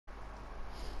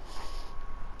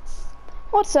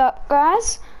What's up,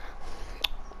 guys?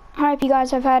 I hope you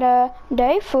guys have had a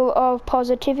day full of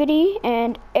positivity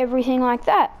and everything like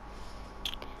that.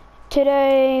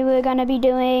 Today we're going to be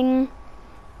doing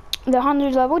the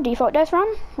 100 level default death run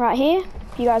right here.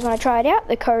 If you guys want to try it out,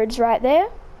 the code's right there.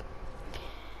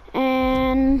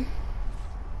 And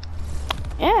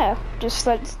yeah, just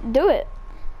let's do it.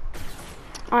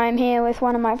 I'm here with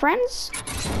one of my friends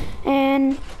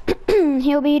and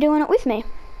he'll be doing it with me.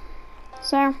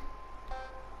 So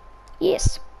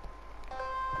yes,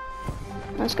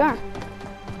 let's go.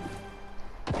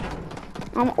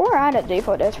 I'm alright at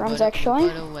default death runs actually.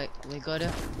 We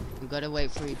gotta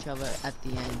wait for each other at the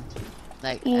end,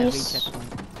 like yes. every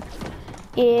checkpoint.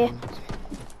 Yeah.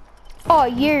 Oh,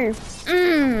 you.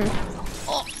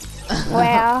 Oh.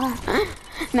 Wow.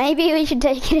 Maybe we should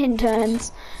take it in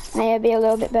turns. Maybe be a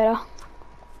little bit better.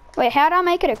 Wait, how do I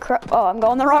make it a oh, I'm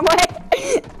going the wrong way.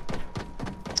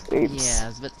 Oops. Yeah, I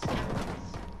was about to say.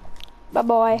 Bye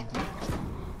bye.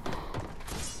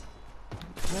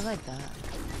 You're like that.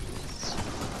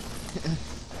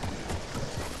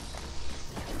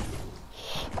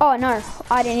 Oh no,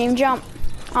 I didn't even jump.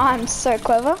 I'm so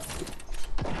clever.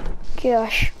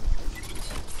 Gosh.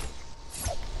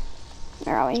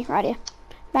 Where are we? Right here.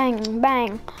 Bang,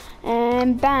 bang,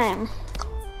 and bang.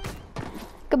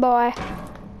 Goodbye.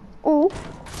 Ooh.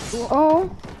 Oh.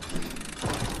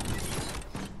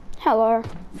 Hello.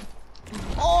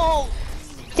 Oh!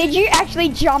 Did you actually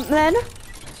jump then?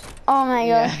 Oh my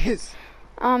god. Yes.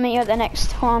 I'll meet you at the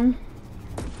next one.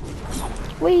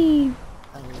 Whee.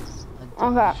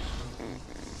 Okay.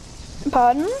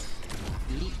 Pardon?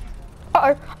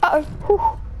 Uh-oh.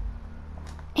 Uh-oh.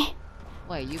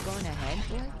 Wait, you going ahead,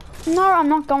 boy? No, I'm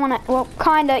not going at, well,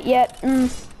 kinda yet.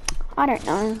 I don't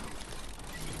know.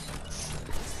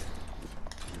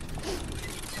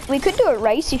 We could do a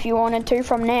race if you wanted to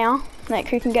from now. Like,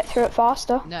 who can get through it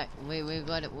faster? No, we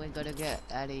gotta get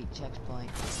at each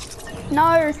checkpoint. No,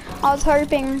 I was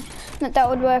hoping that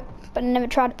would work, but I never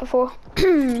tried it before.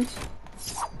 We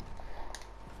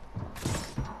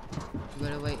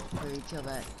gotta wait for each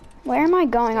other. Where am I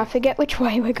going? I forget which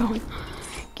way we're going.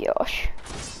 Gosh.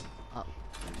 Oh,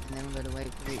 and then we're gonna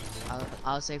wait for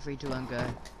I'll say 3, 2, 1, go.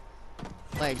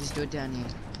 Wait, just do it down here.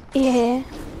 Yeah.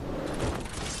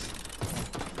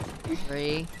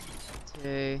 3,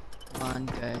 2, 1,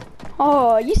 go.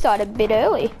 Oh, you started a bit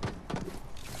early.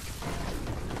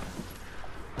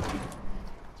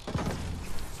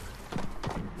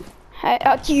 Hey,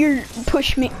 you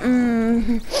push me.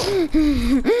 I'm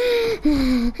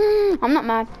not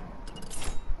mad.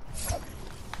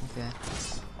 Okay.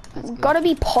 That's good. Gotta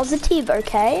be positive,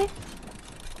 okay?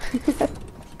 Yeah.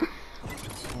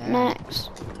 Max.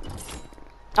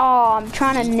 Oh, I'm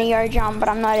trying to neo jump, but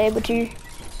I'm not able to.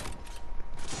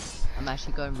 I'm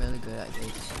actually going really good at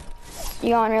this.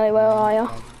 You're going really well, are you?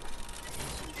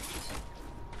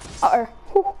 Uh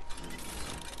oh.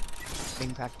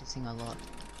 Been practicing a lot.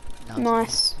 No,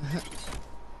 Nice.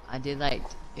 I did like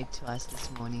it twice this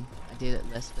morning. I did it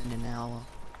less than an hour.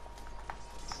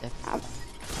 Second.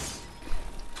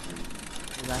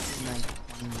 So that's in like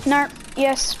 20 minutes. No.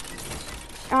 Yes.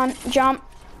 On jump.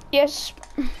 Yes.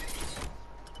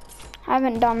 I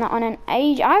haven't done that one in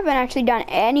age. I haven't actually done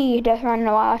any death run in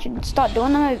a while. I should start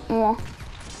doing them more.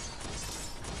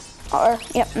 Uh oh.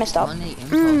 Yep. Messed up. On the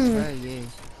impulse, where are you?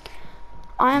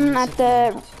 I'm at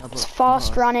the Double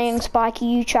fast running,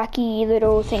 spiky, tracky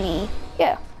little thingy.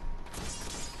 Yeah.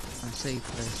 I'll see you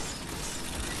first.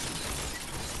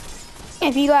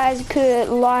 If you guys could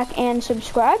like and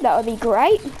subscribe, that would be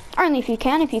great. Only if you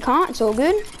can. If you can't, it's all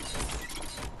good.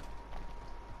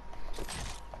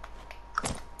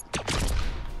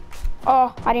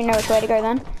 Oh, I didn't know which way to go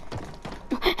then.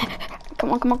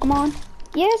 Come on, come on, come on.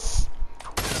 Yes.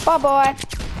 Bye bye.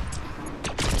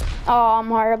 Oh, I'm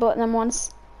horrible at them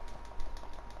once.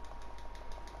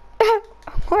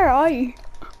 Where are you?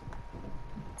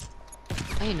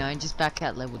 Oh, you know, just back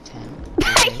at level 10.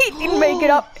 You didn't make it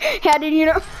up. How did you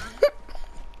know?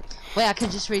 Wait, I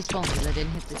could just respawn because I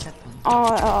didn't hit the checkpoint.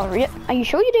 Oh, are you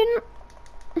sure you didn't?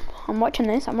 I'm watching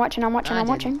this. I'm watching. No, I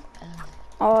watching. didn't.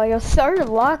 Oh, you're so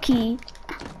lucky.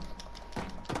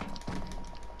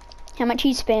 How much are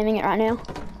you spamming it right now?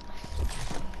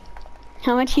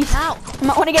 How much you? Ow! I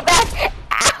might want to get back.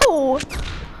 Ow!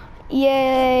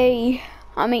 Yay!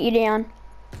 I'll meet you down.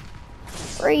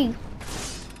 3.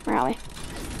 Where are we?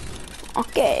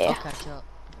 Okay. I'll catch up.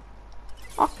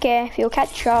 Okay, if you'll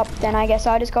catch up, then I guess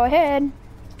I'll just go ahead.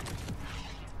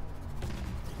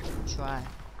 Try.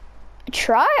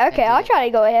 Try? Okay, I'll try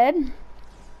to go ahead.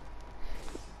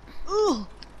 Ooh!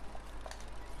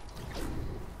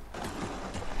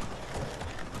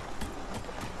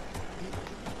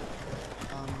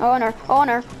 Oh no, oh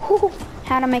no. Whew.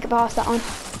 How to make it past that one?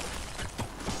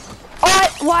 Oh,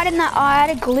 why didn't that? I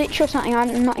had a glitch or something.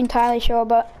 I'm not entirely sure,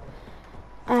 but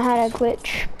I had a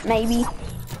glitch, maybe.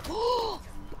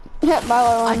 Yep,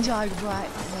 I died right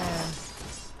there.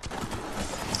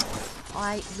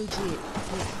 I legit.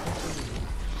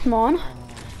 Come on.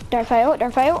 Don't fail,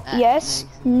 don't fail. Yes.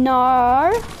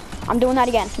 No. I'm doing that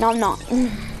again. No, I'm not.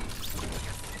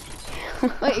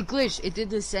 Wait, it glitched. It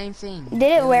did the same thing. Did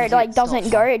it where it like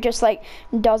doesn't go? It just like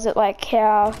does it like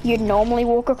how you'd normally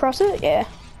walk across it? Yeah.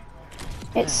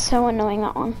 It's so annoying,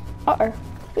 that one. Uh-oh.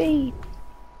 Whee.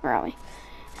 Where are we?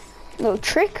 Little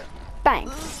trick. Bang.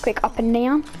 Quick up and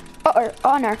down. Uh-oh.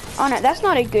 Oh no. Oh no. That's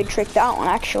not a good trick, that one,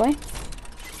 actually.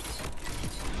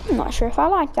 I'm not sure if I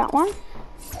like that one.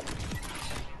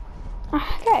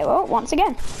 Okay, well, once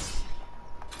again.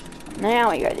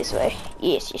 Now we go this way.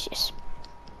 Yes, yes, yes.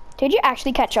 Did you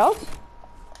actually catch up?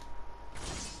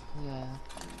 Yeah.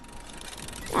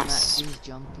 Nice. These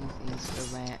jumping things, the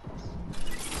ramps.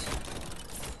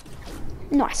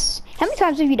 Nice. How many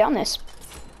times have you done this?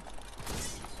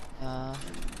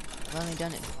 I've only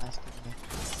done it twice today.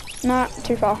 No,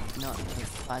 too far. Not like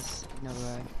twice in a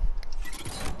row.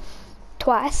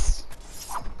 Twice.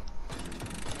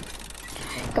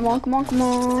 Come on, come on, come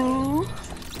on.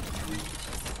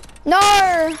 No!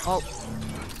 Oh.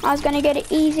 I was gonna get an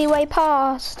easy way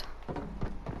past.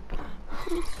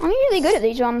 I'm usually good at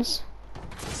these ones.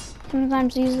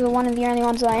 Sometimes these are one of the only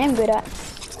ones that I am good at.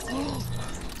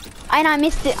 And I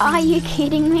missed it. Are you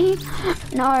kidding me?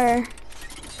 No.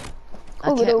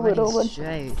 All good, all good, all good.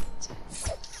 Straight.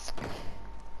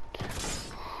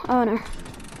 Oh no.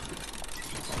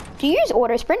 Do you use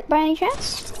auto sprint by any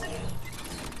chance?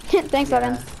 Thanks,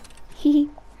 Levin. Hee.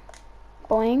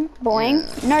 Boing, boing.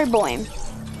 Yeah. No boing.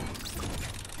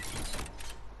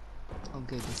 Oh,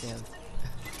 good, you failed.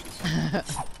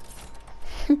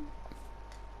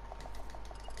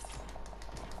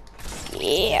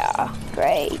 Yeah,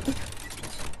 great.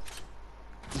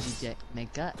 Did you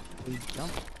make that? Did you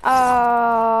jump?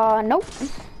 Nope.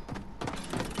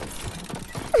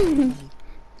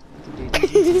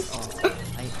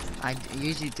 I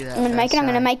usually do that. I'm gonna make it, I'm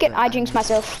gonna make it. I jinxed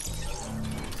myself.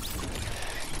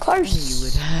 Close. You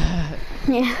would.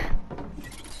 Yeah.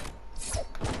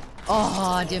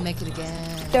 Oh, I didn't make it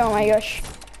again. Oh my gosh.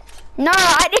 No,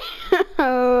 I didn't.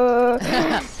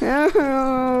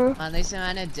 At least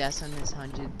I'm at a death on this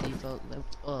 100 default level,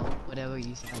 or whatever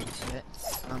you say to it.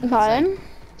 Pardon? Like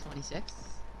 26?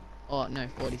 Oh, no,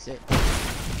 46.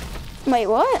 Wait,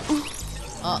 what?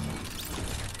 Oh.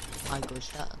 I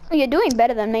glitched out. You're doing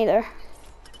better than me, though.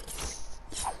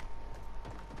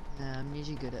 Yeah, I'm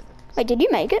usually good at them. Wait, did you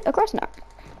make it across? No.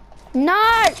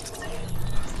 No!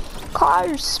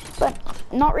 Close, but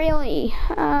not really.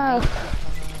 I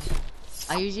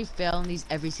usually fail on these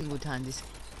every single time. This,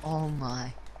 oh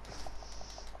my.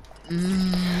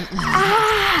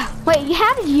 Ah! Wait,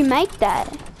 how did you make that?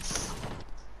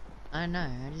 I don't know. I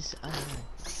don't know.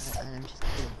 I'm just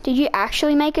kidding. Did you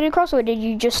actually make it across, or did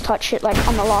you just touch it like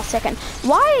on the last second?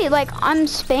 Why? Like I'm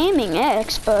spamming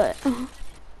X, but.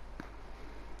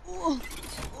 Oh,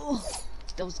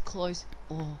 that was close.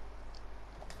 Oh,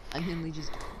 I nearly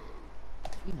just.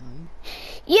 You know.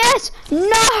 Yes!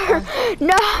 No!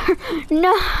 No!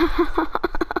 No!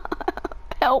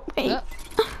 Help me. Yep.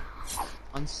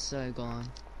 I'm so gone.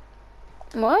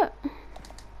 What?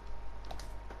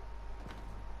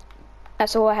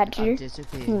 That's all I had to do?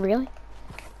 Disappeared. Really?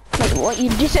 Wait, what? You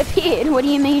disappeared? What do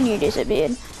you mean you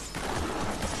disappeared?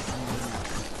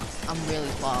 I'm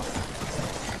really far.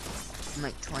 I'm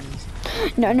like 20.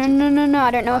 No, no, no, no, no.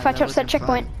 I don't know if I touched that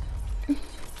checkpoint.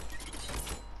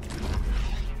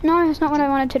 No, that's not what I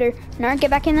wanted to do. No, get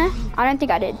back in there. I don't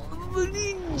think I did.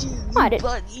 I did.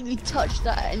 But you touched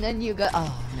that and then you go.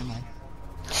 Oh, never mind.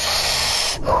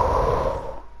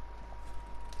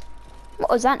 What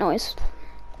was that noise?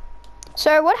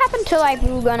 So what happened to like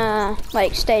we were gonna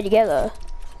like stay together?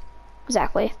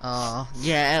 Exactly. Oh,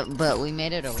 yeah, but we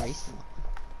made it a race,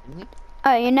 didn't we?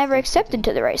 Oh, you never accepted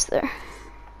to the race though.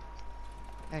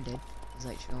 I did. I was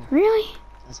like, sure. Really?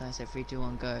 That's why I said 3, 2,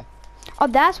 1, go. Oh,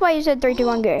 that's why you said 3, 2,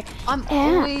 1, go. I'm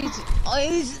always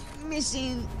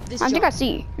missing this. I think I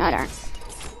see you. No, I don't.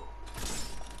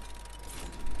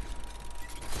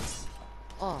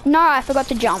 Oh. No, I forgot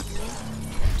to jump.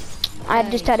 I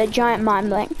just had a giant mind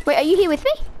blank. Wait, are you here with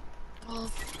me?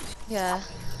 Oh, yeah.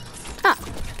 Ah.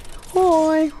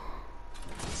 Hi.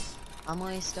 I'm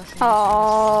always stuffing.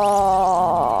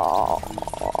 Oh.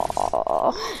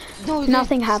 No,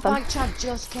 nothing happened. Spike trap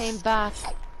just came back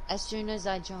as soon as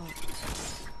I jumped.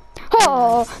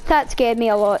 Oh, that scared me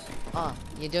a lot. Oh,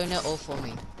 you're doing it all for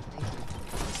me.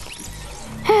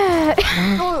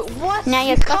 Oh, what? Now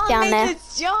you're you stuck can't down make there.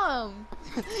 this jump.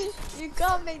 You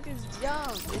can't make this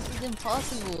jump. This is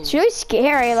impossible. It's really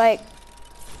scary, like,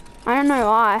 I don't know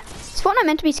why. Is Fortnite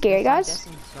meant to be scary, If I guys? guess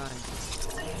in front.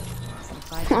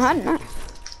 If I guess don't in know. front.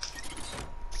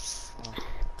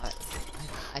 Oh,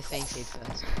 I fainted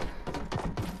first.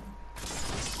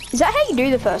 Is that how you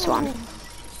do the first one?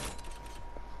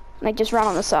 Like, just run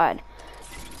on the side.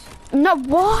 No,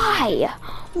 why?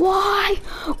 Why?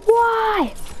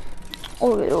 Why?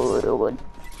 Oh, good, oh, good, oh, good.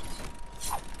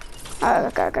 Oh,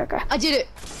 go. I did it!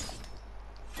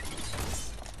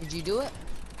 Did you do it?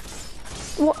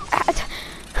 What?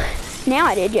 Now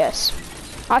I did, yes.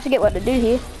 I forget what to do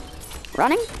here.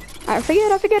 Running? I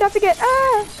forget.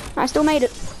 Ah! I still made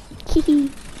it.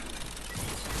 Hee.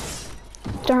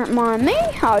 Don't mind me.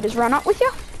 I'll just run up with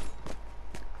you.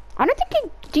 I don't think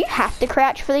do you have to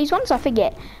crouch for these ones? I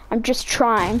forget. I'm just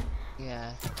trying.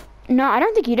 Yeah. No, I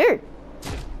don't think you do.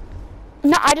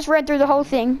 No, I just read through the whole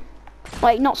thing.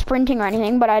 Like, not sprinting or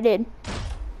anything, but I did.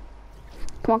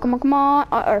 Come on.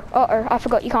 Uh-oh. I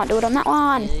forgot you can't do it on that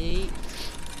one. Yeet.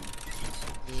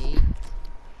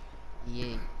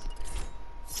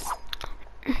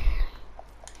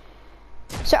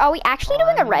 So are we actually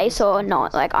doing a race or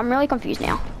not? Like, I'm really confused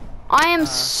now. I am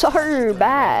so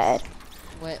bad.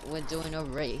 We're doing a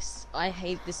race. I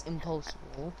hate this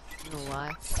impossible. You know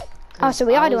why? Oh, so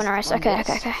we are doing a race. Okay.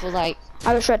 For like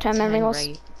I was short-term 10 memory loss.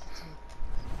 races.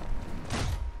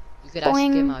 You could actually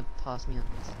Boing. pass me on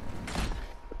this.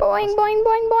 Boing.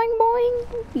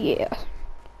 Yeah.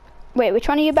 Wait, which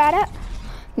one are you bad at?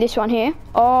 This one here.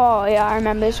 Oh, yeah, I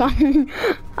remember this one.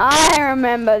 I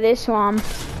remember this one.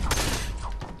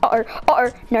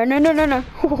 Uh-oh. No.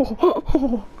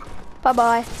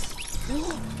 Bye-bye.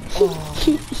 Lovely.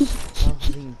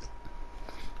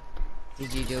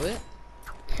 Did you do it?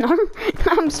 No,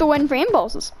 I'm still waiting for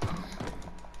impulses.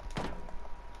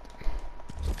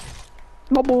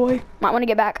 Boy. Might want to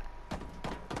get back.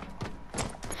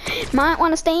 Might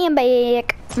want to stand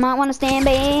back.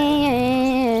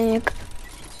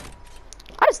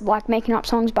 I just like making up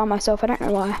songs by myself. I don't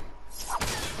know why.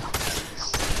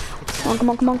 Come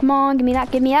on. Give me that.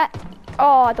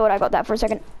 Oh, I thought I got that for a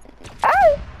second.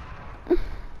 Oh.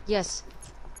 Yes.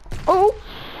 Oh.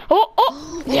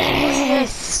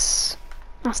 Yes.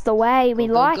 That's the way we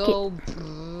like it. Sorry.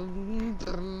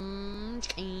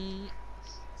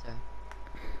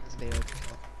 That's a bit open.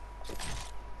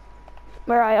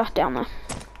 Where are you? Down there.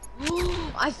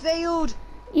 I failed.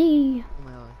 Eee. Oh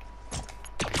my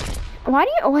god. Why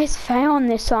do you always fail on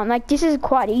this one? Like, this is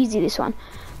quite easy, this one.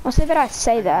 I'll say that I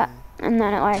say that, and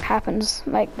then it, like, happens,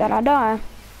 like, that I die.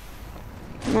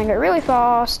 And I go really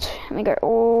fast, and we go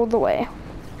all the way.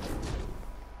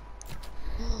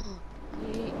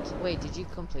 Wait, did you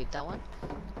complete that one?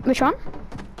 Which one?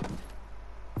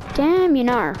 Damn, you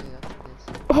know.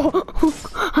 Oh,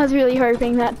 I was really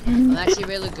hoping that. I'm actually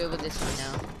really good with this one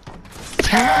now.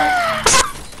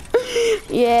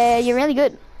 Yeah, you're really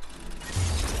good.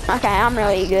 Okay, I'm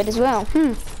really good as well.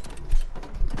 Proud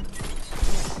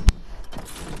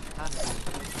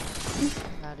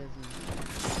of you.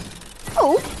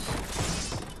 Oh.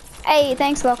 Hey,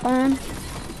 thanks, Lachlan.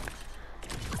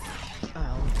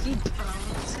 Oh, keep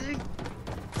bouncing.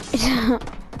 I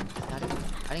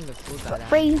didn't get fooled by that.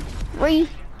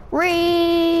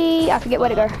 I forget where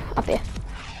to go. Up there.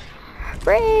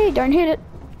 Don't hit it.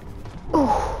 Ooh.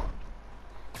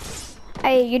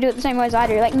 Hey, you do it the same way as I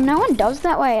do. Like, no one does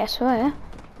that way, I swear.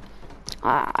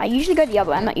 I usually go the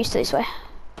other way. I'm not used to this way.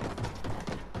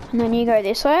 And then you go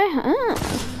this way.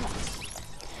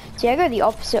 See, I go the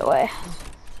opposite way.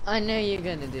 I know you're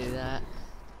gonna do that.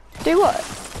 Do what?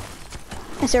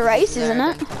 It's a race, isn't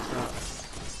it?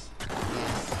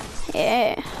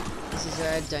 Yeah. Yeah. This is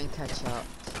where I don't catch up.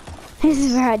 This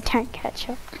is where I don't catch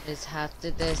up. This has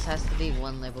to be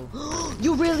one level.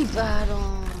 You're really bad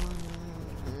on.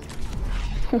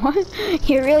 What?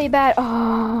 You're really bad.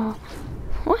 Oh.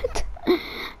 What? I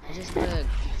just gotta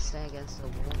stay against the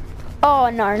wall. Oh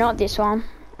no, not this one.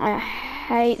 I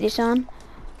hate this one.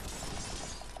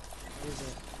 What is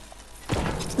it?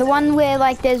 The one where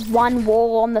like there's one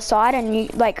wall on the side and you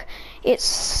like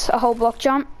it's a whole block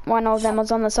jump. One of them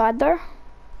was on the side though.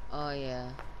 Oh yeah.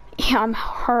 Yeah, I'm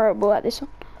horrible at this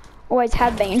one. Always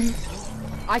have been.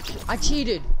 I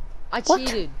cheated. I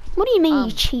cheated. What do you mean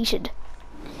you cheated?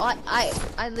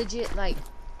 I legit like.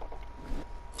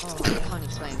 Oh, I can't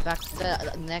explain. Back to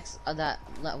the next that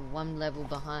one level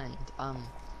behind. I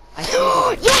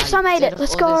cheated. Yes, I made it.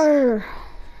 Let's go.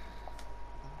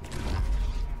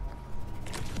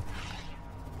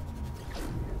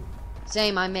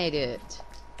 Same, I made it.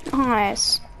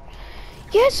 Nice.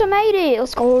 Yes, I made it.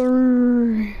 Let's go.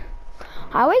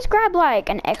 I always grab like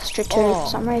an extra 2 for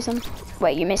some reason.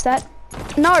 Wait, you missed that?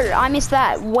 No, I missed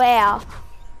that. Wow.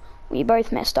 We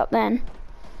both messed up then.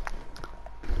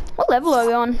 What level are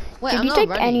we on? Wait, Did you take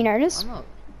any notice?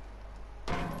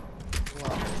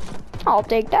 I'll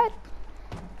take that.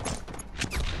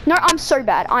 No, I'm so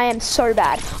bad. I am so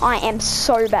bad. I am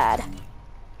so bad.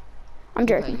 I'm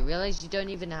joking. Okay, you realize you don't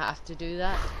even have to do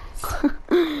that?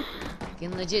 You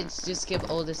can legit just skip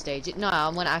all the stages. No, I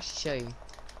want to actually show you.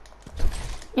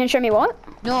 You gonna show me what?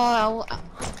 No,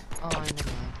 oh,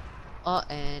 never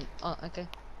mind. Okay.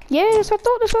 Yes, I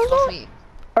thought this was Trust it. me.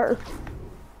 Oh.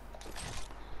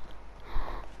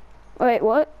 Wait,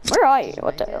 what? Where are you?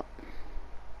 What the hell?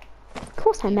 Of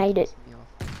course I made it.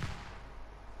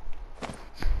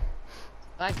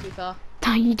 Bye, Cooper.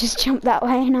 Oh, you just jumped that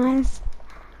way, nice.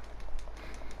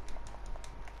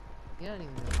 You don't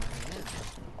even know who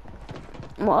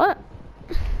I am. What?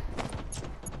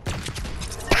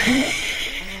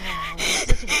 Oh, you're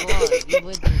such a bot. You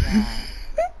would do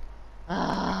that.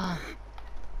 Ah.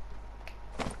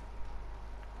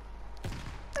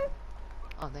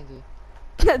 Oh, thank you.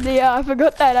 Yeah, I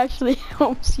forgot that actually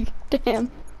helps you.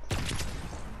 Damn.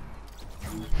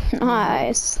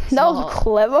 Nice. That was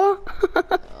clever.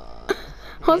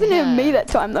 Wasn't even me that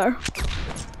time though.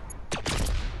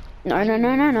 No, no,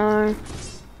 no, no, no.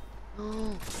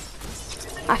 Oh.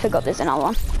 I forgot there's another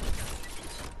one.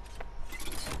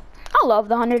 I love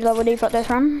the 100 level default death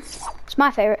run. It's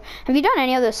my favorite. Have you done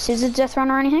any other scissor death run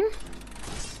or anything?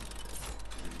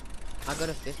 I got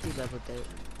a 50 level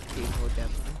default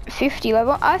death run. 50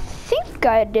 level? I think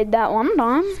I did that one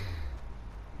time.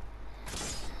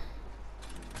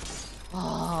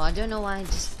 Oh, I don't know why I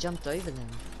just jumped over them.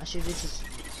 I should have just...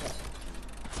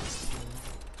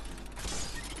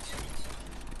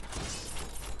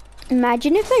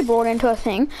 Imagine if they brought into a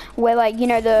thing where, like, you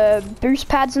know, the boost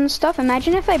pads and stuff.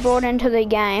 Imagine if they brought into the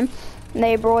game,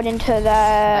 they brought into the...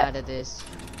 Bad at this.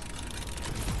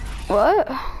 What?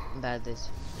 I'm bad at this.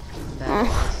 I'm bad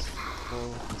at this.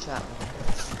 Oh, chat.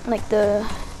 Like the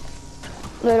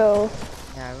little...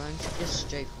 Yeah, I run just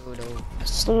straight through it all.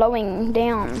 Slowing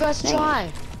down. First thing.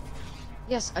 try!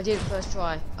 Yes, I did first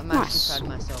try. I'm Nice. actually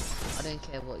proud of myself. I don't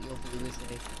care what your viewers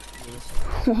say.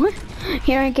 What?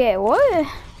 You don't care what?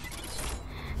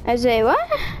 I say what?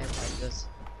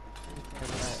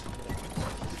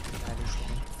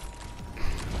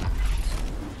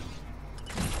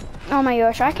 Oh my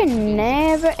gosh, I can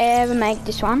never ever make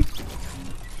this one.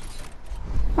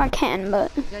 I can,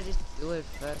 but... You gotta just do it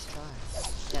first try.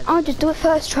 Yeah, I'll just do it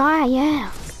first try,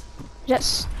 yeah.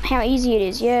 That's how easy it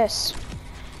is, yes.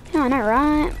 Oh, I know,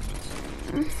 right?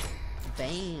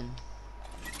 Bam.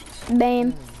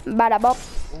 Bam. Bada bop.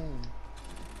 Boom.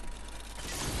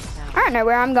 I don't know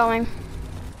where I'm going.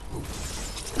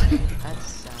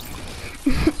 That's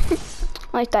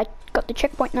At least I got the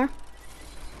checkpoint now.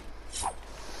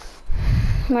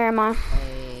 Where am I?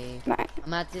 Hey, Right.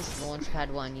 I'm at this launch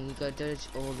pad one. You go dodge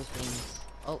all the things.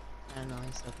 Oh, I don't know.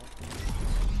 He's okay.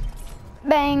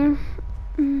 Bang.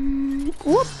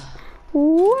 Whoop.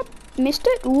 Whoop. Missed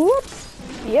it. Whoop.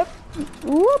 Yep.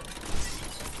 Whoop.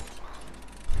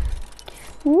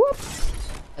 Whoop.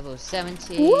 Level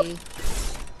 70. Whoop.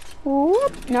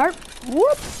 Whoop. Nope.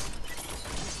 Whoop.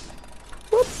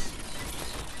 Whoop.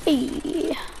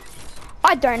 Hey.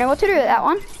 I don't know what to do with that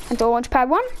one. At the launch pad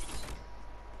one.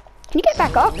 Can you get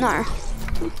back up? No.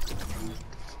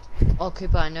 Oh,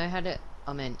 Cooper, I know how to.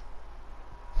 I'm in.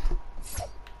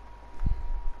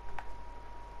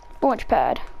 Launch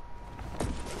pad.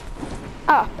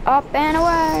 Up, up and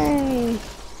away.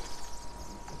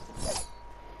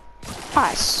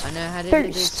 Nice. I know how to do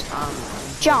Boost.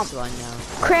 this. Jump. One now.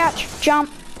 Crouch,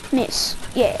 jump, miss.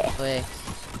 Yeah. Wait.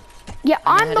 Yeah,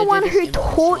 I know I'm how the to do one this who in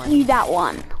taught one. you that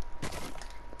one.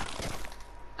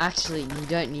 Actually, you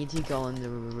don't need to go on the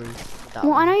roof. For that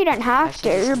Well, I one. know you don't have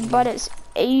Actually, to, just but leave. it's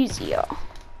easier.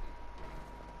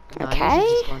 No, Okay. I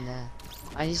usually just go on there.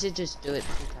 I used to just do it 2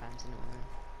 times in a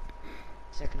row.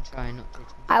 Second try, not 2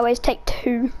 times. I always take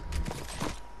 2.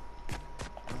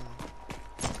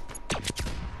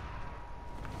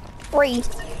 Three.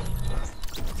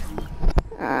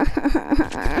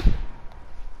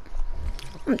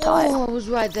 I'm tired. Oh, I was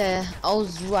right there. I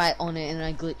was right on it and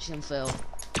I glitched and fell.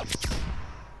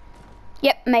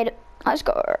 Yep, made it. Let's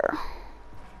go.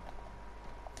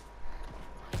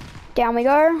 Down we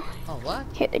go. Oh, what?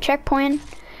 Hit the checkpoint.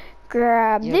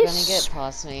 Grab You're this. gonna get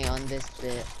past me on this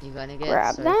bit. You're gonna get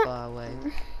Grab so that. far away.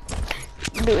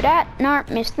 Do that. No,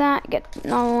 missed that. Get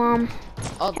no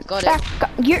Oh, got back. it.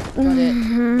 Got, you. Got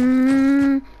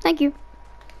it. Thank you.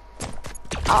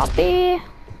 Up here.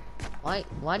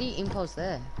 Why do you impulse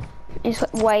there? It's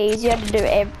way easier to do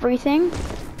everything.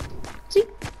 See?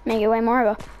 Make it way more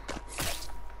over.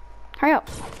 Hurry up.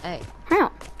 Hey. Hurry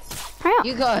up. Hurry up.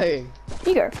 You go.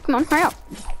 You go. Come on, hurry up.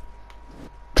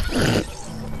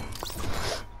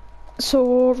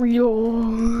 Sorry.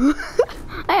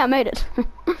 Hey, I made it.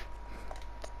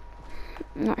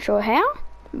 Not sure how,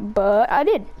 but I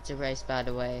did. It's a race, by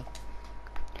the way.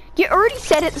 You already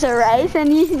said it's a race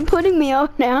and you're putting me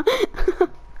off now.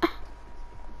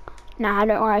 Nah,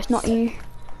 don't worry, it's not you.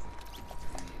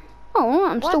 Oh,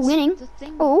 I'm still winning.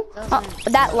 Oh,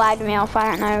 that lagged me off,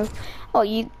 I don't know what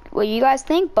you guys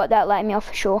think, but that lagged me off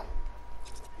for sure.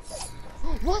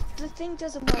 What? The thing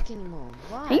doesn't work anymore.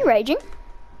 Why? Are you raging?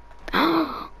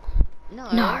 No.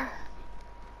 No.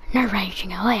 No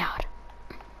raging allowed.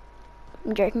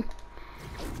 I'm joking.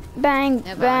 Bang,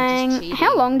 Never, bang.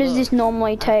 How long does this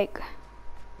normally take?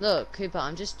 Look, Cooper,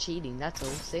 I'm just cheating, that's all,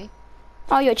 see?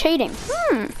 Oh, you're cheating.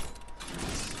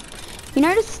 You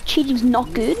notice cheating's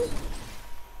not good?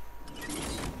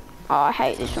 Oh, I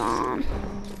hate this one.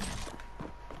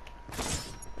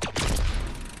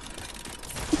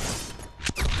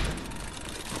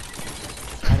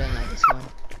 I don't like this one.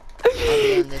 I'll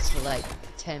be on this for like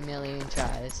 10 million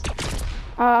tries.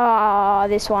 Ah,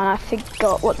 this one, I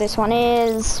forgot what this one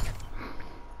is.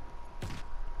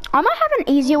 I might have an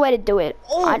easier way to do it.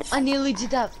 Oh, I nearly did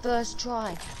that first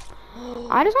try.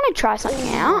 I just want to try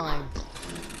something out.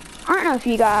 I don't know if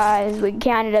you guys would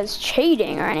count it as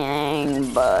cheating or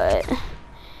anything, but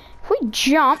if we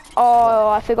jump, oh,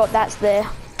 I forgot that's there.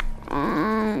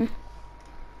 That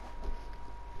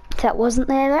wasn't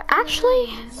there though. Actually,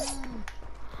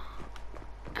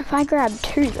 if I grab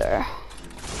two though.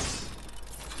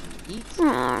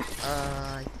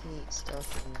 I hate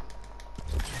stuff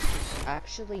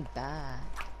actually bad.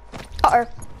 Uh-oh.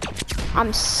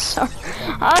 I'm sorry.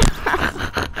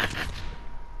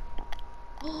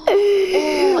 Oh,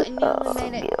 I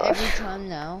nearly made it every time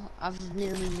now. I've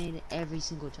nearly made it every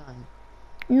single time.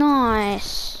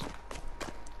 Nice.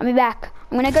 I'll be back.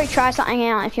 I'm gonna go try something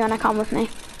out if you wanna come with me.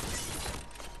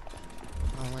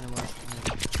 I wanna watch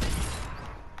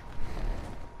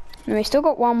And we still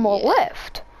got one more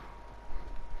left.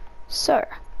 So.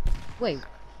 Wait.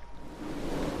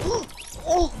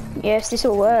 Oh. Yes, this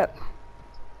will work.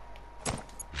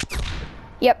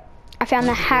 Yep. I found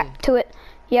the hack to it.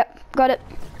 Yep, got it.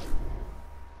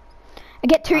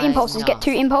 Get two impulses, get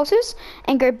two impulses,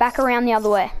 and go back around the other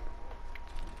way.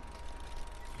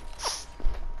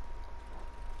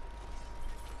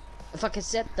 If I could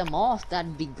set them off,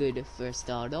 that'd be good if we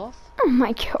start off. Oh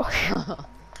my gosh.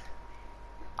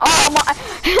 Oh my,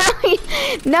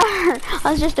 no,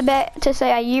 I was just about to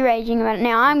say, are you raging, but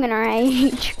now I'm gonna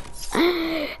rage.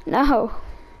 No.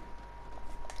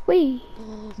 Wee.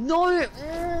 No!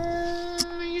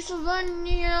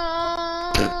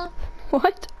 Savannah!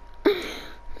 What?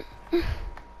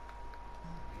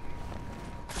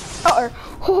 Uh-oh.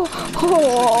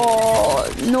 Oh,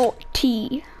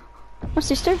 naughty. My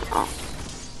sister? Oh.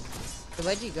 So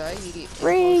where'd you go?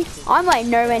 I'm like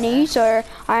nowhere near, so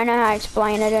I don't know how to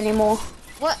explain it anymore.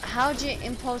 What? How'd you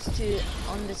impulse to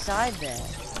on the side there?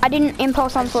 I didn't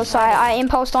impulse onto the side, I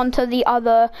impulsed onto the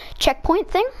other checkpoint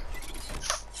thing.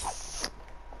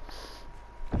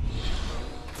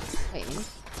 Wait,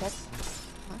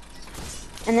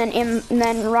 and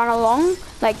then run along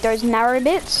like those narrow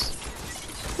bits,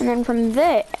 and then from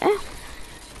there.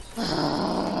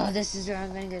 Oh, this is where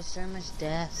I'm gonna get so much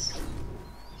deaths.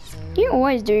 You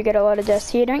always do get a lot of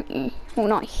deaths here, don't you? Well,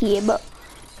 not here, but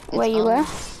where you were.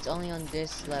 It's only on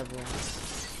this level.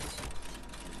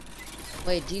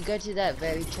 Wait, do you go to that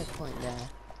very checkpoint there?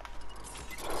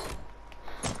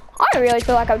 I really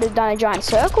feel like I've just done a giant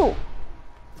circle.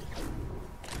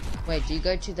 Wait, do you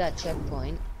go to that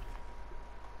checkpoint?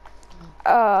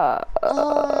 I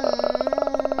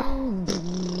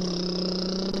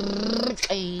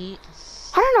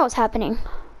don't know what's happening.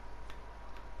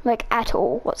 Like, at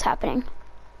all, what's happening.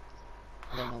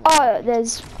 Oh,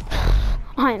 there's...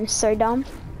 I am so dumb.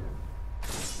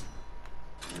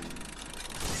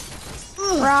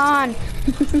 Run!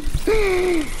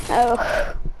 Oh.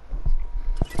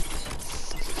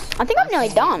 I think I'm nearly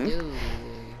done.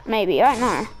 Maybe, I don't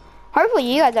know.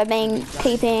 Hopefully you guys have been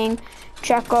keeping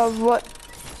track of what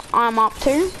I'm up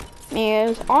to.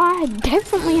 Because I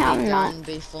definitely haven't done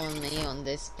before me on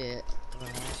this bit.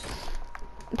 Right.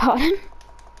 Pardon?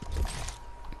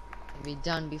 Be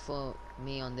done before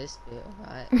me on this bit,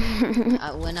 right?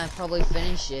 When I probably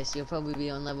finish this, you'll probably be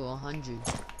on level 100.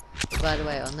 By the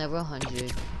way, on level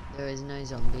 100, there is no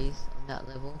zombies on that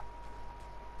level.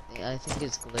 I think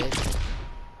it's glitched.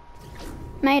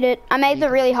 Made it. I made the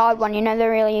really hard one, you know, the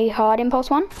really hard impulse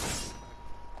one?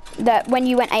 That when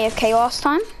you went AFK last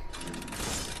time?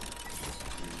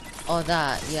 Oh,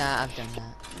 that. Yeah, I've done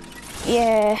that.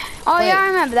 Yeah. Oh, Wait. yeah, I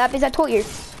remember that because I taught you.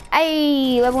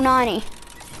 Hey, level 90.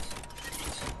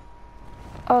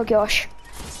 Oh, gosh.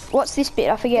 What's this bit?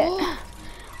 I forget.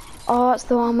 Oh, it's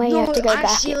the one where you have to go back. No,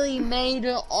 actually made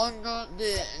it on the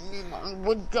bit. I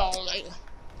would go like...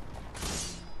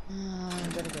 I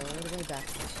gotta go all the way back.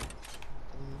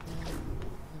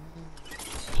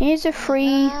 Here's a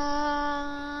free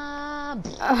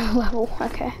level.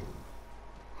 Okay.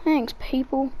 Thanks,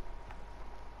 people.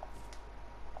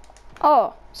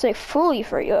 Oh, so fully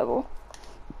free level.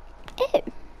 Ew.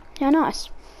 How nice.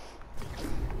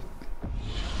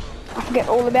 I forget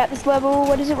all about this level.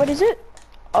 What is it? What is it?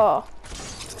 Oh.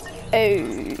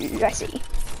 Oh, I see.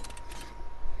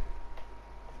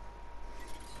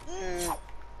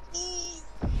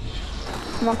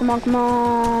 Come on, come on, come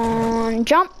on.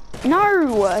 Jump.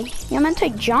 No, you're meant to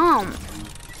jump.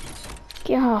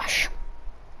 Gosh.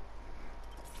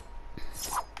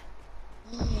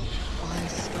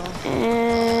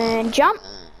 And jump.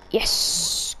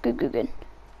 Yes. Good, good, good.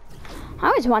 I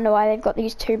always wonder why they've got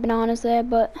these 2 bananas there,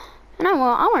 but you know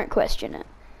what? I won't question it.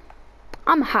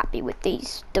 I'm happy with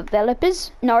these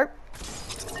developers. No.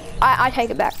 I take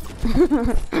it back.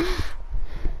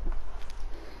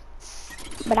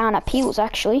 Banana peels,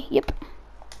 actually. Yep.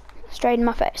 Straight in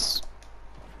my face.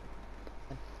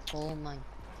 Oh my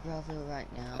brother right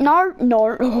now. No,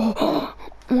 no.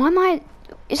 Why am I...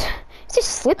 Is this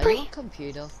slippery? Are you on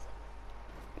computer?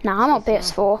 Nah, I'm on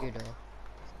PS4. Computer.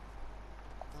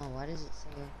 Oh, why does it say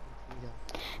on computer?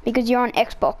 Because you're on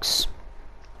Xbox.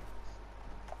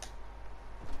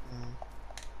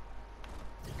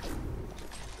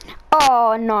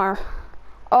 Oh, no.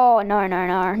 Oh, no, no,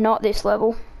 no. Not this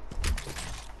level.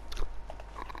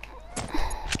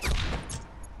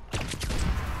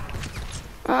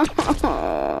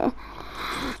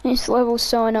 This level's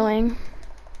so annoying.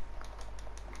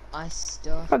 I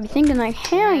still Probably thinking like,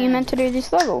 how are you meant to do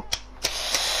this level?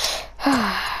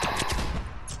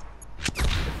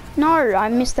 No, I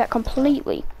missed that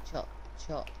completely. Chop,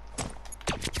 chop.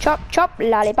 Chop, chop,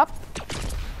 lollipop.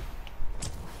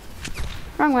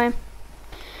 Wrong way.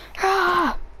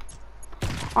 I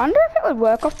wonder if it would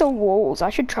work off the walls. I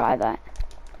should try that.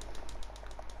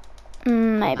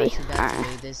 Maybe.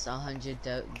 This 100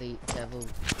 level.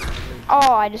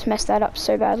 Oh, I just messed that up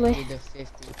so badly. The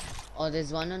 50. Oh,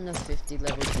 there's one on the 50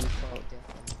 level default.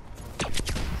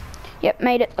 Definitely. Yep,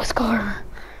 made it. Let's go.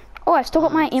 Oh, I still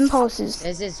got my impulses.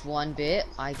 There's this one bit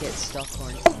I get stuck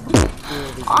on.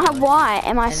 Really Why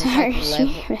am I and so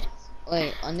stupid?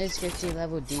 Wait, on this 50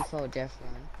 level default death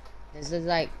run, there's this,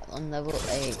 like on level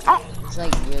 8. Oh. It's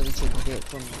like really tricky bit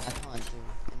for me. I can't do it.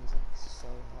 And it's like so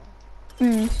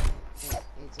hard.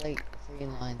 It's like 3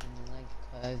 lines and they're like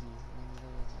curvy.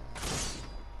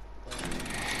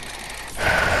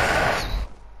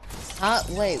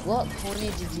 Wait, what corner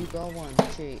did you go on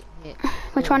to hit?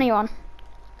 Which one are you on?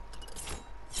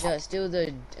 Yeah, still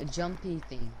the jumpy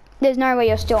thing. There's no way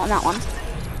you're still on that one.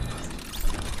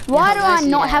 Why do I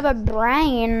not have a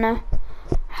brain? I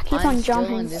keep on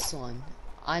jumping. I'm still on this one.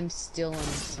 I'm still on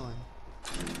this one.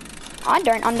 I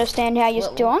don't understand how you're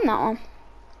still on that one.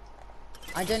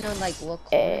 I don't know, like, what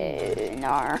corner.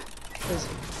 No. Because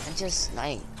I just,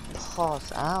 like,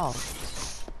 pass out.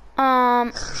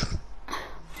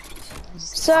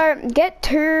 So, get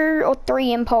 2 or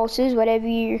 3 impulses, whatever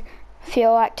you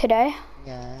feel like today.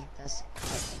 Yeah, that's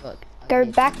what. Go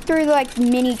back through the, like,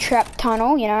 mini trap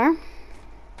tunnel, you know?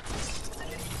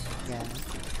 Yeah.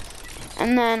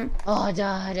 And then... Oh, I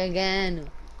died again.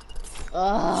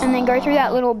 Oh. And then go through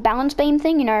that little balance beam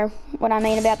thing, you know what I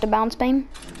mean about the balance beam?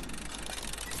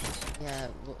 Yeah,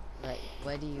 like,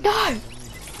 where do you... No!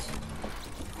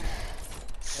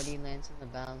 Where do you land on the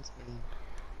balance beam?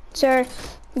 So,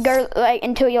 go, like,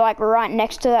 until you're, like, right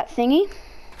next to that thingy.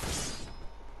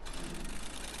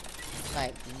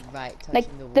 Like, right, touching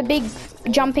Like, the the big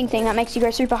jumping thing that makes you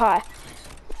go super high.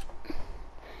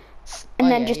 And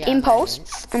then just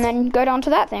impulse, and then go down to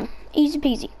that thing. Easy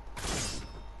peasy.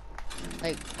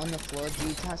 Like, on the floor, do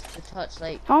you touch,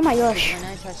 like... Oh my gosh. When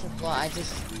I touch the floor, I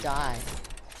just die.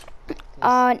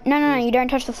 No, you don't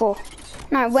touch the floor.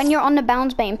 No, when you're on the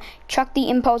balance beam, chuck the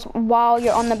impulse while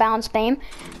you're on the balance beam,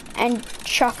 and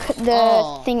chuck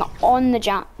the thing on the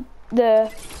jump.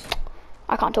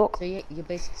 I can't talk. So you're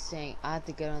basically saying I have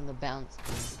to get on the balance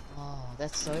beam. Oh,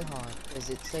 that's so hard because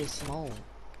it's so small.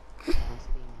 Balance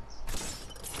beam is.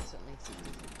 That's what makes it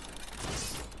difficult.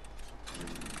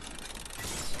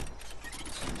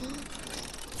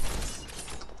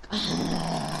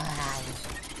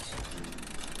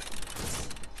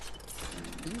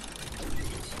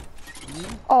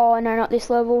 Oh no, not this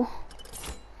level.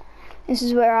 This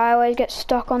is where I always get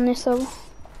stuck on this level.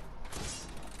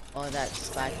 Oh, that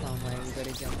spike one where you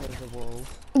gotta jump over the wall.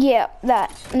 Yeah,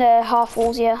 that. The half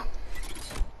walls, yeah.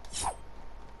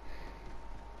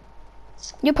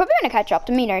 You're probably gonna catch up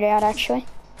to me, no doubt, actually.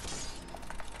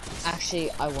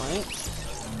 Actually, I won't.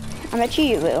 I bet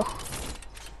you will.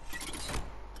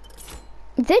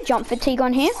 Is there jump fatigue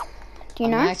on here? Do you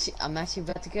know? I'm actually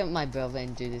about to get my brother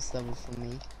and do this level for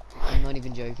me. I'm not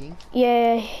even joking.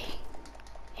 Yeah,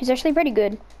 he's actually pretty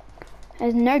good.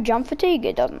 There's no jump fatigue,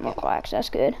 it doesn't look like, so that's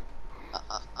good.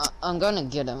 I'm gonna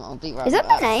get him, I'll be right back. Is that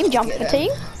the name, jump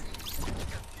fatigue?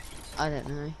 I don't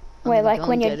know. Wait, like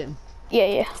when you're... you...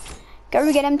 Yeah.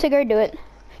 Go get him to go do it.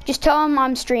 Just tell him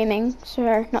I'm streaming,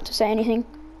 so not to say anything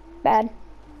bad.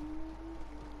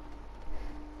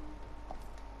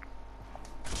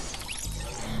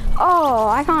 Oh,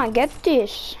 I can't get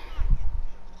this.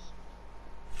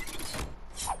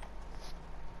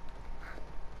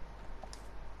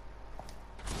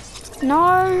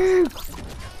 No!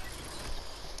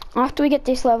 After we get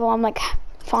this level, I'm like,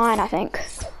 fine, I think.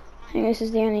 I think this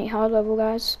is the only hard level,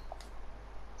 guys.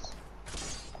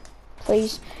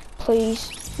 Please, please.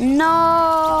 No!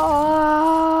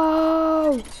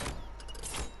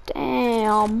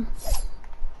 Damn.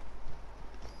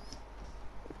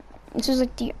 This is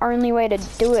like the only way to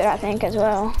do it, I think, as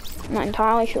well. I'm not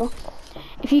entirely sure.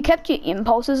 If you kept your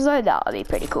impulses though, that would be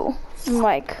pretty cool.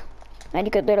 Like, then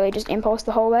you could literally just impulse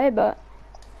the whole way, but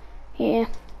yeah.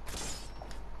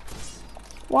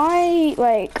 Why,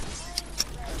 like,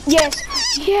 yes,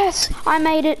 yes, I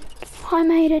made it,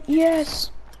 yes.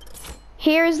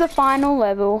 Here is the final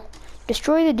level.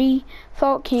 Destroy the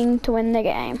default king to win the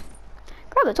game.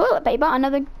 Grab the toilet paper,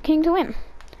 another king to win.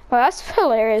 Well, that's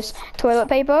hilarious, toilet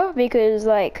paper, because,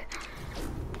 like,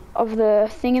 of the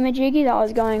thingamajiggy that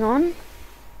was going on.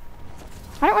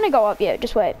 I don't want to go up yet,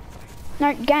 just wait.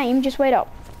 No, game, just wait up.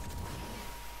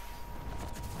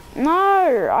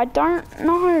 No, I don't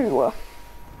know.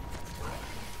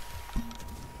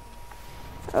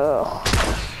 Ugh.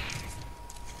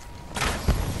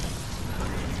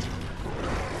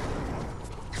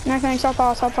 No thanks, I'll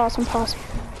pass.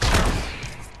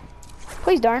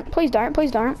 Please don't, please don't,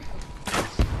 please don't.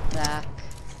 Back.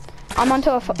 I'm onto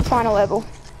a final level.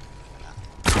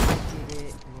 I did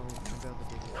it. Well, my brother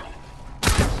did it.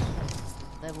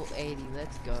 Level 80,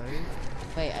 let's go.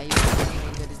 Wait, are you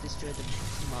going to destroy the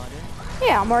tomato?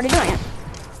 Yeah, I'm already doing it.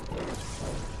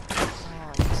 Oh,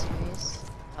 are you serious?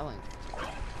 I won't.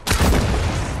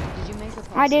 Did you make a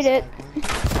pass? I did it.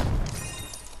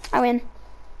 I win.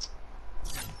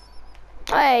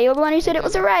 Hey, you're the one who said it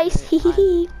was a race.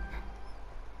 Hehehe.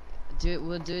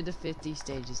 We'll do the 50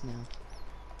 stages now.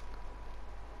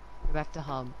 Go back to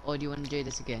hub. Or do you want to do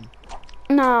this again?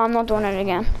 No, I'm not doing it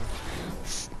again.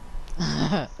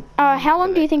 How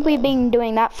long do you think we've been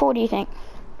doing that for, do you think?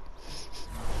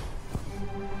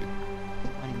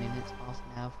 20 minutes, half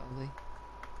an hour probably.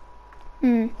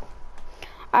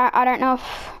 I don't know if...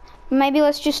 Maybe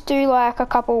let's just do like a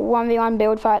couple 1v1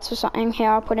 build fights or something.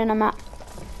 Here, I'll put in a map.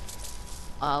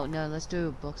 Oh, no, let's do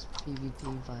a box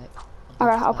PvP fight.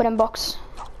 Alright, I'll put in box.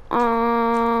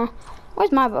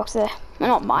 Where's my box there? Well,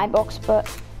 not my box, but...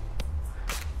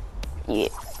 Yeah.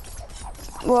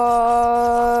 Whoa.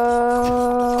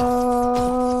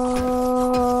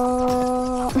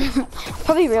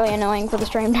 Probably really annoying for the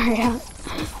stream to read out.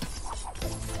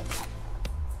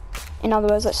 In other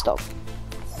words, let's stop.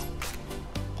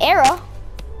 Error?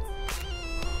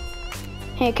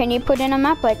 Here, can you put in a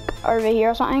map, like, over here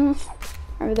or something?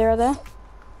 Over there or there?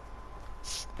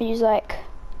 Use, like,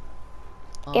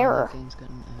 error. Got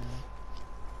an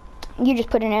error. You just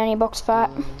put in any box fight.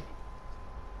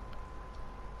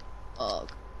 Oh.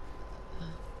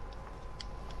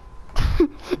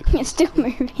 It's still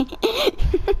moving.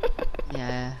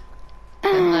 Yeah.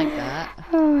 Something like that.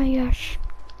 Oh my gosh.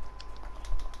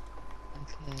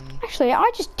 Okay. Actually,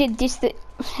 I just did this. Okay.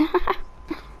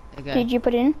 Did you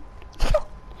put it in?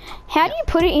 How do you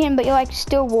put it in, but you're like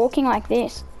still walking like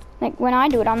this? Like when I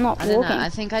do it, I'm not walking. I don't know. I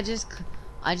think I just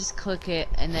click it,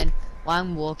 and then while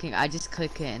I'm walking, I just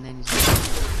click it, and then you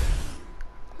just...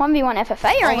 1v1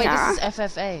 FFA or oh wait, this is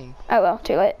FFA. Oh well,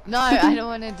 too late. No, I don't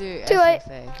want to do too FFA.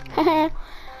 late. No.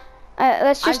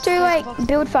 Let's just do like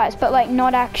build fights, but like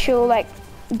not actual like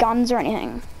guns or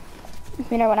anything.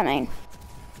 If you know what I mean.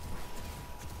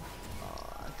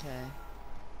 Oh, okay.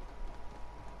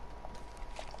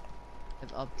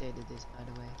 I've updated this, by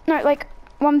the way. No, like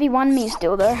 1v1 me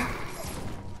still though.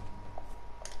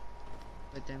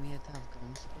 But then we have to have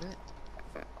guns for it.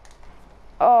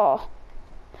 Oh.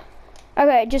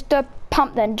 Okay, just a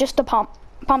pump then. Just a pump.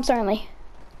 Pumps only.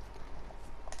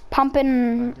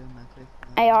 pumping doing my quick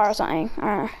AR or something. I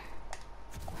don't know.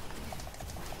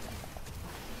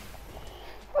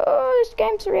 Oh, this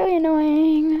game's really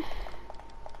annoying.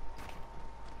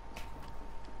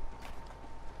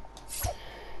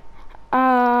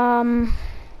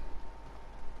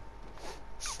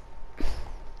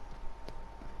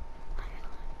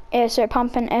 Yeah, so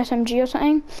pump an SMG or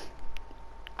something.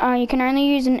 You can only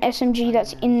use an SMG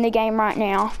that's in the game right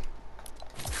now.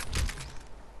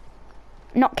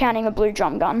 Not counting a blue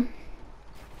drum gun.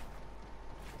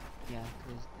 Yeah,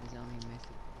 because there's only a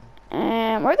mythic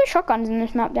one. Where are the shotguns in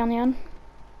this map down the end?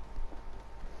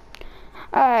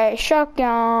 Alright, shotgun.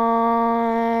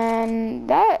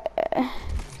 That.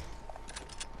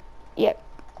 Yep.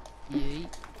 Yeet.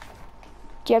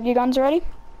 Do you have your guns already?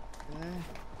 No,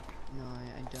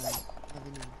 I don't. I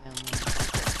haven't even found one.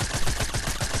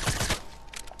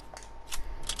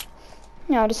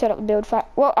 No, I just set up the build fight.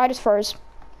 Well, I just froze.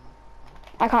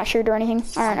 I can't shoot or anything.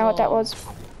 I don't know what that was.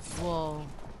 Whoa.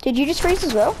 Did you just freeze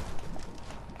as well?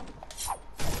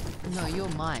 No, your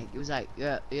mic. It was like,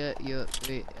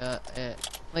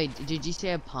 Wait, did you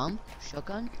say a pump?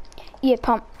 Shotgun? Yeah,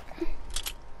 pump.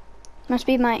 Must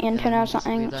be my antenna Yeah, or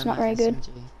something. just It's not relearn very my good.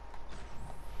 SMG.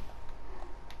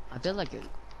 I feel like it.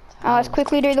 Let's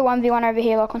quickly do the 1v1 over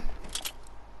here, Lachlan.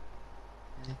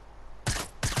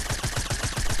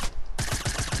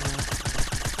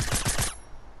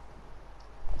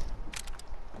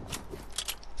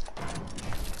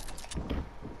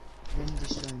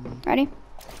 Ready?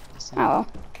 Oh well.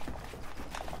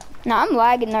 No, I'm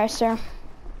lagging though, sir.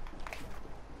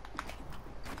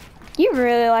 You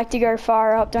really like to go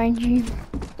far up, don't you?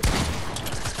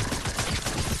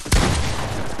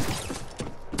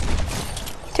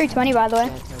 $220 by the way.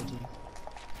 Yeah, I told you.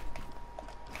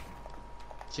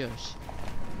 Josh.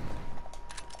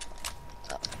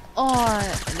 Oh,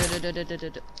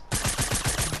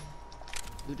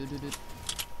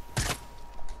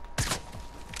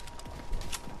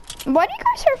 Why do you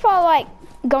guys so far like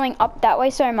going up that way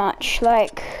so much?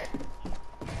 Like,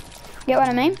 get what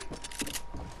I mean?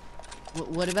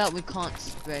 What about we can't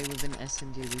spray with an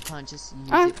SMG? We can't just use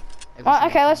Oh. it. every Well, single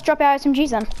okay, let's time? drop our SMGs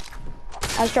then.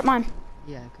 I'll just drop mine.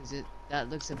 Yeah, because that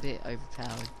looks a bit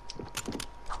overpowered.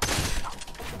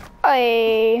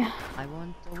 Hey. I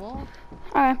want the wall.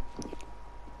 Okay.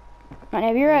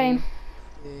 Whenever you're ready.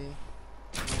 3,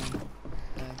 2, 1,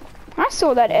 go. I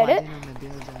saw that Oh, edit. I didn't know my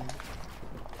build.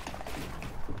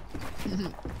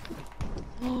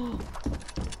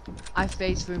 I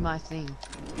phased through my thing.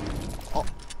 Oh.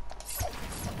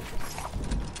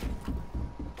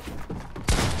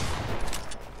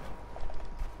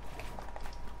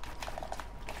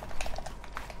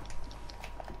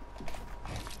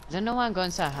 I don't know why I'm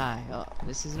going so high. Oh,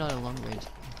 this is not a long range.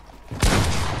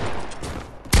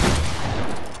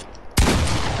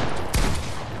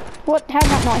 What? How did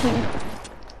that not hit you?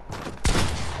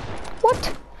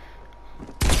 What?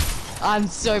 I'm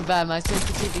so bad. My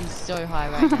sensitivity is so high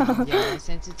right now. Yeah, my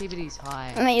sensitivity is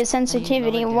high. I mean, your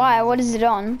sensitivity. again. Why? What is it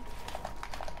on?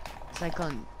 It's like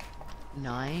on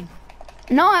 9.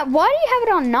 No, why do you have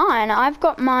it on 9? I've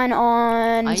got mine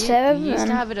on I 7. used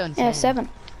to have it on 10. Yeah, 7.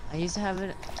 I used to have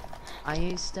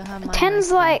mine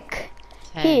 10's like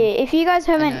 10. here. If you guys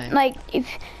haven't like if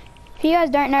you guys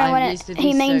don't know I what used to be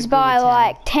he so means good by with 10.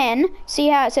 like 10, see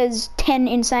how it says 10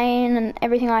 insane and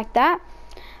everything like that?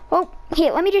 Well,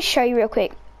 here, let me just show you real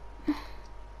quick.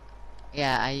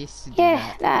 Yeah, I used to do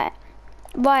Yeah, that.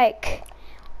 like,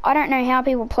 I don't know how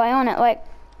people play on it. Like,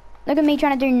 look at me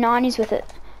trying to do 90s with it.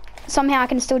 Somehow I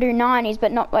can still do 90s,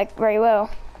 but not like very well.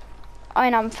 I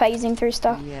mean, I'm phasing through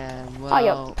stuff. Yeah, Oh,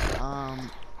 yep. well,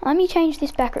 Let me change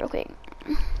this back real quick.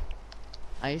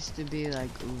 I used to be like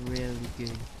really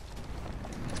good.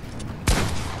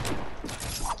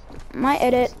 My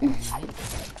edit. Let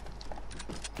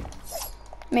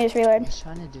me just I reload. was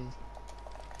trying to do.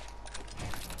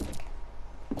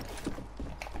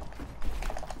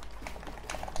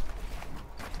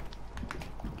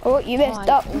 Oh, you messed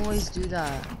I up. always do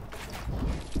that.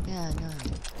 Yeah, no.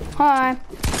 Hi.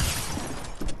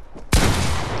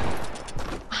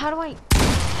 How do I?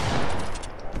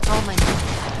 Oh my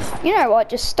god. You know what?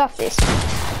 Just stuff this.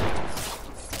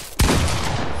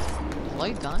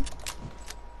 Low gun?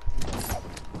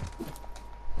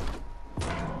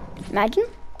 Imagine.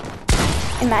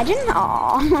 Imagine.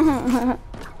 Aww.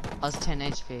 I was 10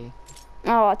 HP.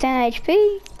 Oh, 10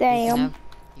 HP. Damn.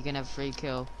 You can have free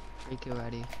kill. Free kill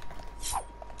ready.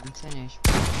 I'm 10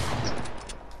 HP.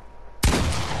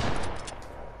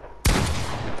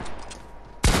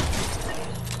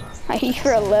 I hit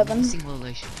for 11.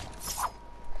 Simulation.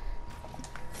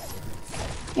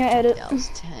 Yeah, edit. That was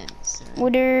 10, so. We'll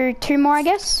do 2 more, I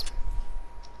guess.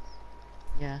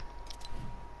 Yeah.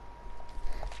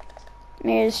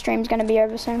 Maybe the stream's gonna be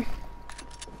over soon.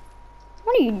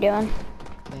 What are you doing?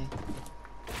 Okay.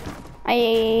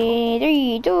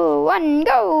 3, 2, 1,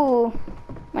 go!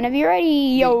 Whenever you're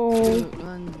ready, yo! 3, 2,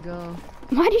 1, go.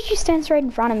 Why did you stand straight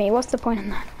in front of me? What's the point in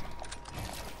that?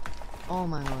 Oh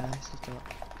my god, I slipped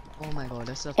up. Oh my god,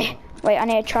 I slipped up. Wait, I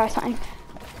need to try something.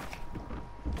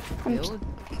 Build?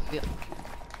 Build.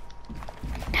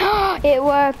 It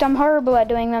worked. I'm horrible at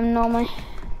doing them normally.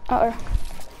 Uh-oh.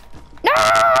 No!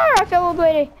 I fell all the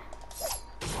way.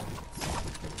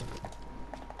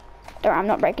 Don't worry, I'm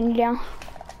not breaking you down.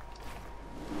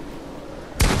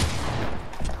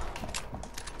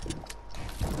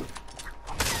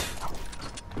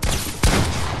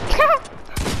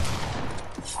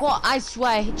 What? I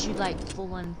swear I hit you like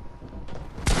full on.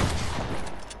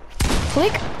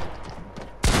 Click.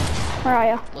 Where are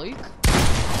you? Luke?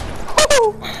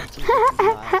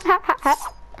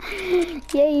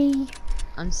 Yay.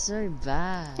 I'm so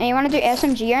bad. And you want to do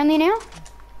SMG only now?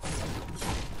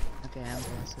 Okay, I'm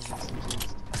gonna say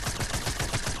SMGs.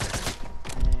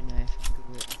 I don't know if I'm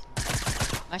good at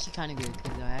SMGs. I'm actually kind of good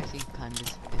because I actually kind of.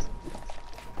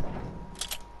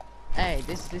 Hey,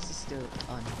 this is still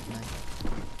on.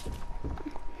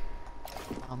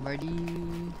 I'm ready.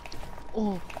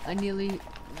 Oh, I nearly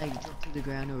like dropped to the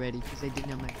ground already because I didn't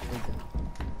have my build up.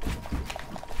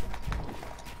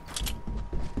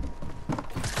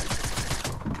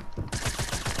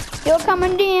 You're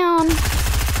coming down.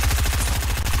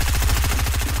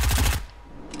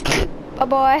 Bye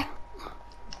bye.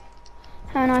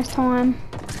 Have a nice time.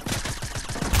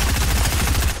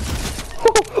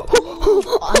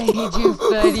 I hit you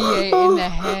 38 in the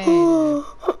head.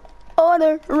 Oh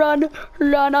no, run,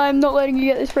 run, I'm not letting you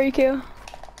get this free kill.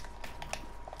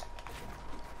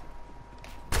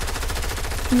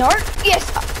 No,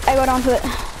 yes, I got onto it.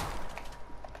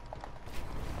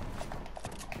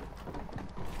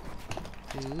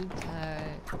 Too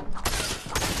tight.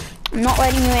 I'm not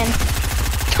letting you in.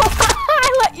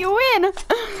 I let you in.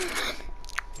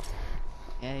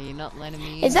 Yeah, you're not letting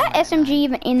me in. Is that right SMG now.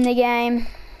 even in the game?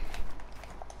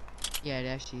 Yeah, it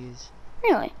actually is.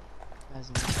 Really? Yeah.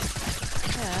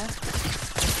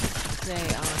 Say,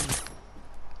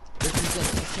 if you get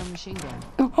an extra machine gun.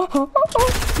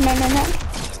 No, no, no.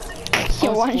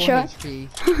 You're one shot. HP.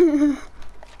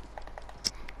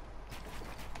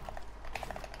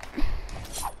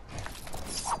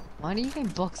 Why do you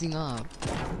think boxing up?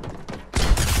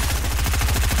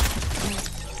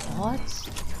 What?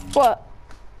 What?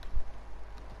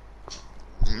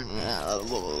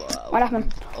 What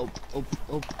happened? Up.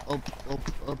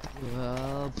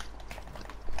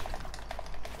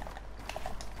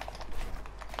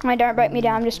 I don't break me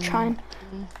down, I'm just trying.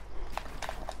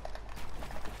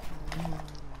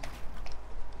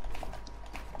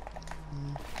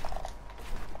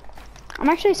 I'm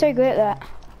actually so good at that.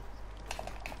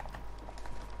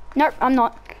 Nope, I'm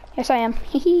not. Yes, I am.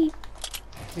 Hehe.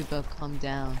 People, calm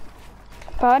down.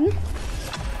 Pardon?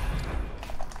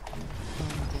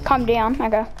 Calm down.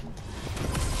 Okay.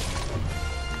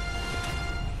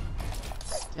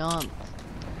 Jump.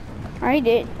 I already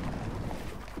did.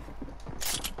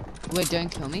 Wait, don't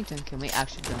kill me. Don't kill me.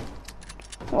 Actually, don't.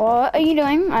 What are you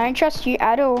doing? I don't trust you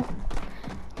at all.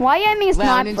 Why are you aiming a Well,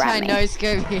 I'm sniper gonna try at me? no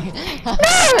scoping. No,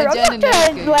 I'm not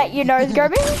trying to let you nose go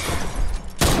me.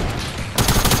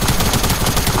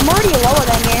 I'm already lower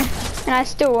than you, and I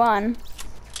still won.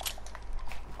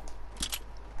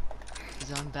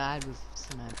 Because I'm bad with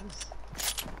snipers.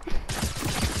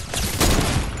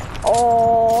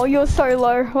 Oh, you're so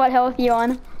low. What health are you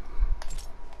on?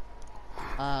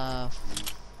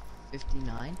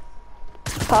 59.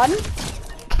 Pardon?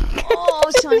 Oh, I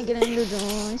was trying to get into the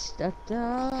door. Stepped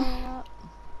up.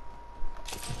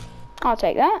 I'll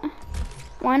take that.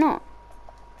 Why not?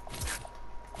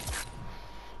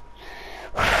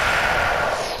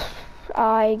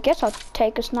 I guess I'll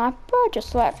take a sniper,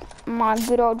 just like my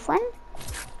good old friend.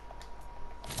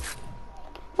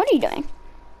 What are you doing?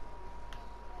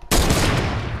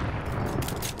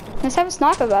 Let's have a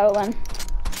sniper battle then.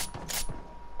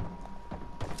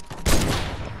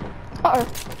 Uh-oh.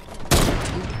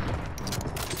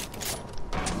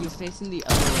 You're facing the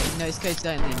other way. No scopes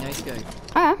only. No scope.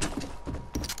 Ah.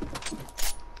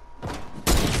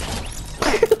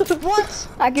 What?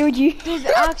 I killed you. There's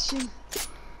action.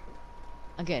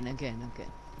 Again. That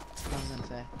was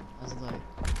unfair. I was low.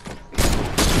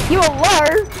 You were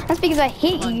low. That's because I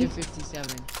hit you. Under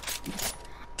 57.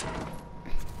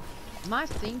 My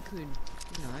thing could,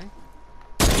 you know.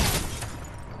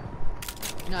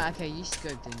 No, okay, you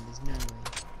scoped in. There's no way.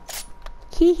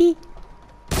 Hee hee.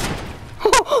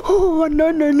 Oh,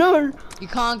 no, no, no. You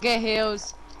can't get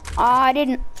heals. I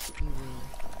didn't.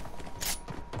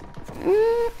 You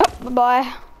will. Oh,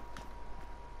 bye-bye.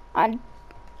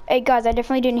 Hey, guys, I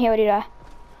definitely didn't heal, did I?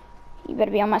 You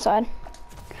better be on my side.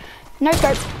 No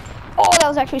scope. Oh, that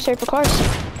was actually super close.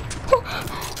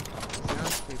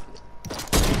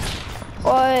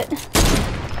 What?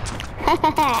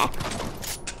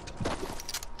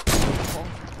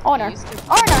 Oh no.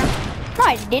 Oh no. No,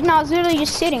 I didn't. I was literally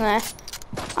just sitting there.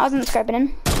 I wasn't scoping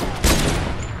in.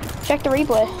 Check the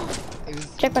replay.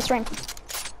 Check my stream.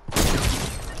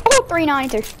 Oh,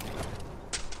 392.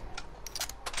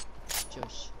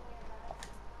 Josh.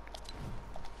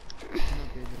 I'm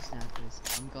not good with snappers.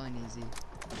 I'm going easy.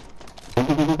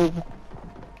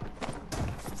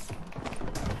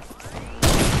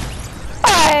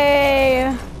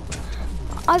 Hey!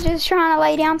 I was just trying to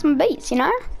lay down some beats, you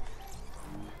know?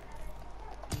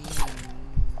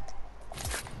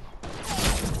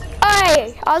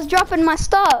 Hey! I was dropping my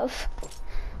stuff.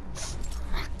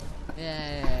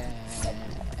 Yeah.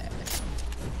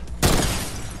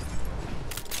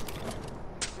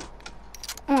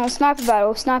 Oh, sniper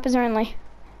battle. Snipers only.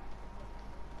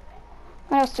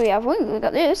 What else do we have? Ooh, we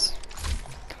got this.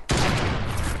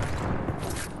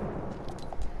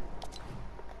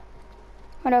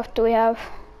 What else do we have?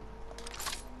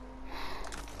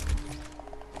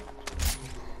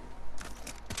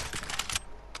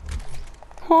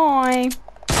 Hi.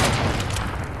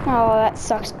 Oh, that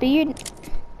sucks, dude.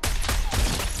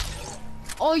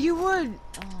 Oh, you would.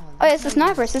 Oh, it's a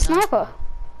sniper. It's a sniper.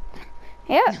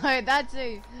 Yeah. No, that's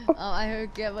a. Oh, I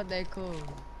forget what they're called.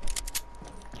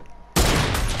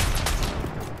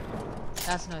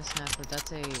 That's no sniper.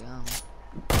 That's a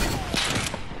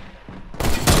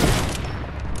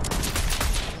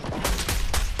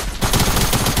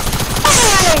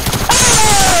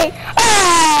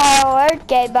Oh,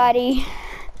 okay, buddy.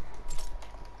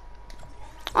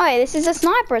 Oh, yeah, this is a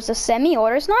sniper. It's a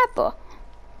semi-auto sniper.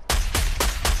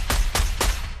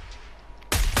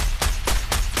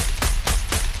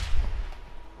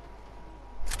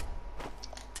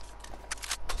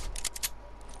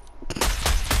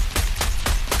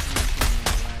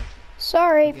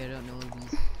 Sorry. I don't know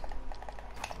these.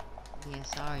 Yeah,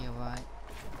 sorry, alright.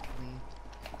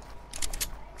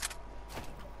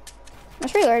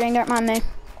 It's reloading, don't mind me.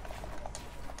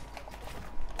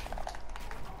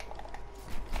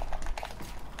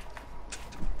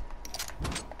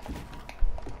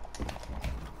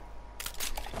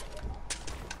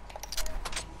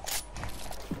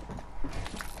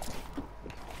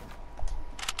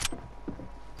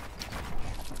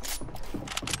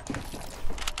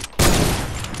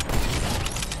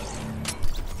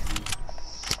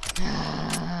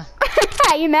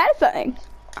 Are you mad at something?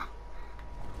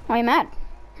 Why are you mad?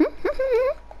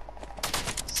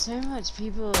 So much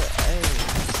people.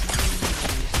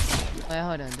 Wait,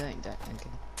 hold on, don't.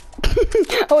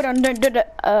 Okay. Hold on, don't.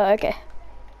 Okay.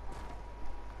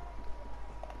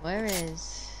 Where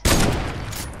is?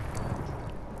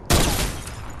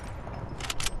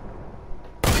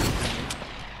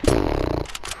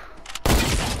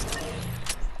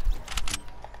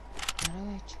 How do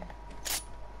I check?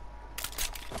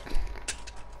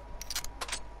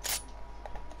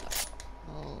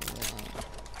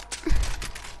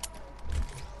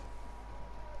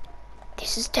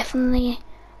 This is definitely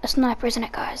a sniper, isn't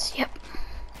it, guys? Yep.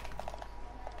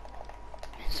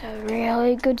 It's a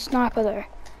really good sniper, though.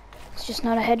 It's just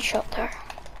not a headshot, though.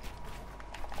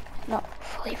 Not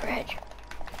fully for hedge.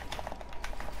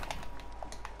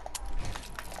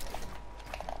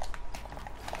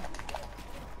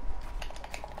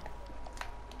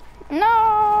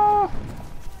 No!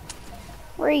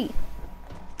 Re.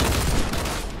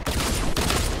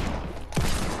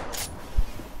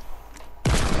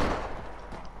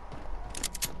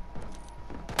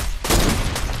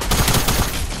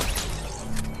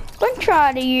 Don't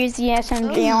try to use the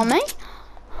SMG on me.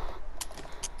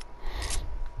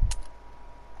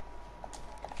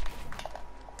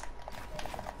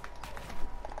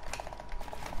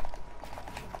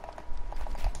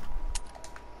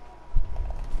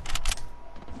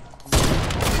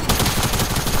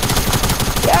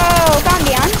 Yo, calm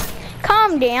down.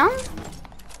 Calm down.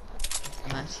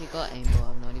 I'm actually got aimbot.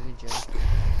 I'm not even joking.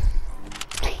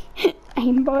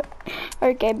 Aimbot.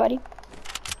 Okay, buddy.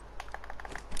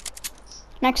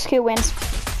 Next kill wins.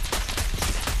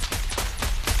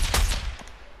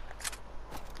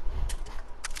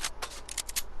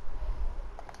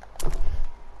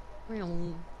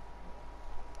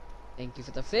 Thank you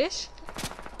for the fish.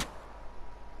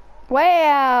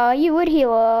 Wow, you would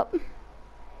heal up.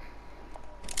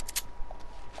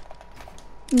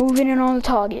 Moving in on the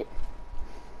target.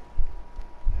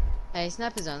 Hey,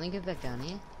 snipers only, get back down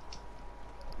here.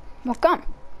 What gun?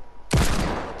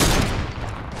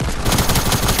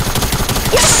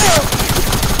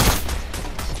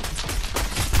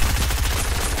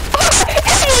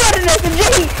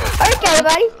 Okay,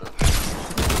 buddy.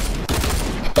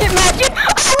 Imagine.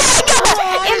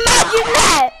 Oh my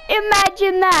god!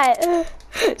 Imagine that!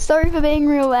 Sorry for being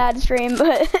real loud, stream,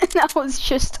 but that was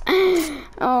just.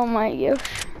 Oh my gosh.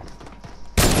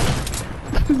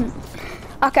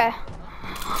 Okay.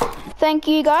 Thank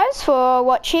you guys for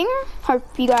watching. Hope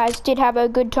you guys did have a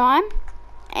good time.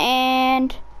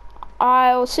 And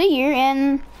I'll see you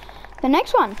in the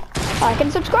next one. Like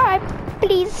and subscribe,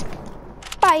 please.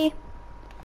 Bye.